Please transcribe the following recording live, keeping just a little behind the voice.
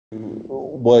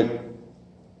what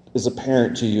is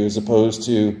apparent to you, as opposed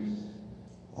to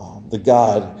the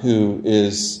God who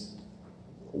is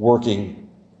working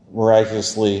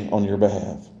miraculously on your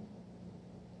behalf.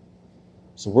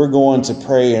 So we're going to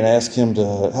pray and ask him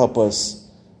to help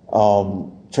us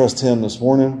trust him this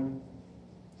morning.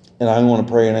 And I want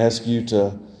to pray and ask you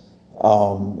to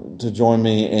join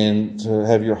me and to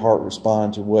have your heart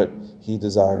respond to what he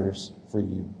desires for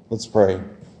you. Let's pray.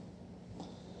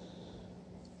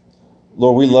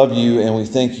 Lord, we love you and we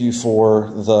thank you for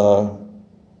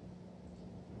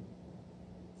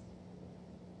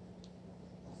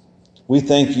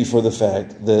the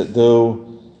fact that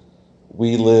though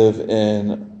we live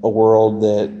in a world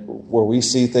where we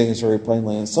see things very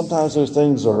plainly, and sometimes those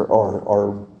things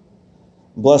are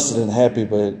blessed and happy,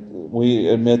 but we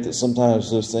admit that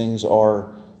sometimes those things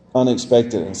are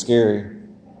unexpected and scary.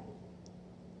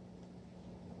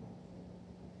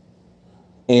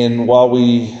 And while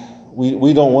we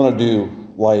don't want to do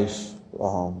life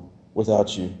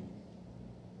without you,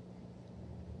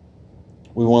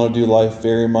 we want to do life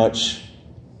very much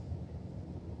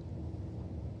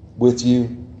with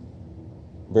you,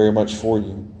 very much for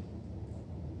you.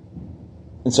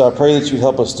 And so I pray that you would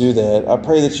help us do that. I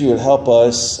pray that you would help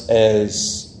us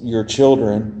as your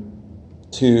children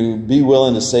to be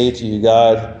willing to say to you,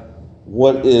 God,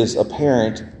 what is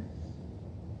apparent,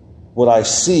 what I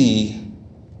see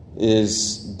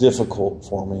is difficult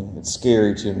for me. It's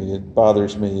scary to me. It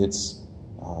bothers me. It's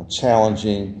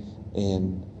challenging,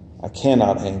 and I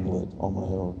cannot handle it on my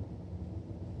own.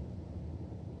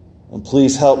 And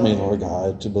please help me, Lord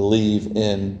God, to believe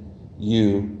in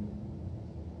you,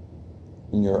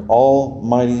 in your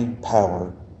almighty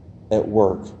power at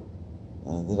work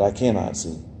that I cannot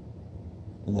see,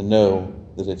 and to know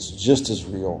that it's just as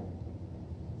real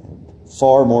and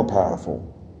far more powerful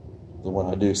than what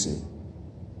I do see.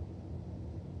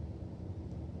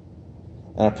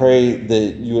 And I pray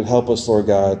that you would help us, Lord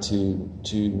God, to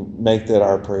make that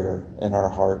our prayer in our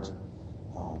heart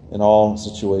in all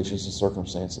situations and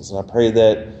circumstances. And I pray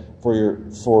that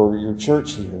for your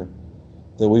church here,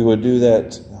 that we would do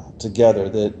that together,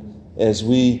 that as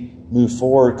we move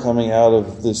forward coming out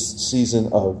of this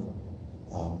season of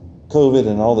COVID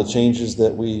and all the changes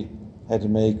that we had to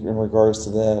make in regards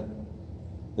to that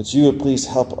you would please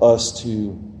help us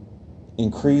to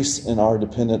increase in our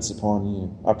dependence upon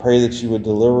you. I pray that you would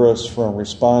deliver us from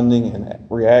responding and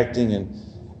reacting and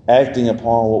acting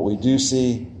upon what we do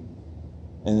see,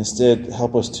 and instead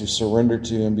help us to surrender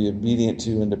to and be obedient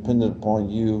to and dependent upon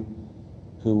you,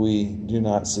 who we do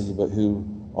not see, but who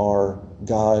are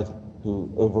God,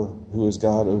 who is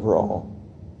God over all,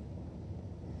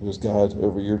 who is God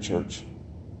over your church.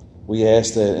 We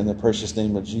ask that in the precious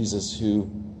name of Jesus, who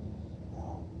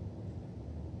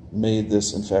made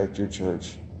this, in fact, your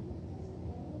church.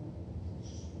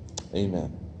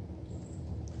 Amen.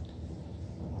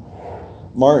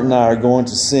 Martin and I are going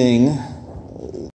to sing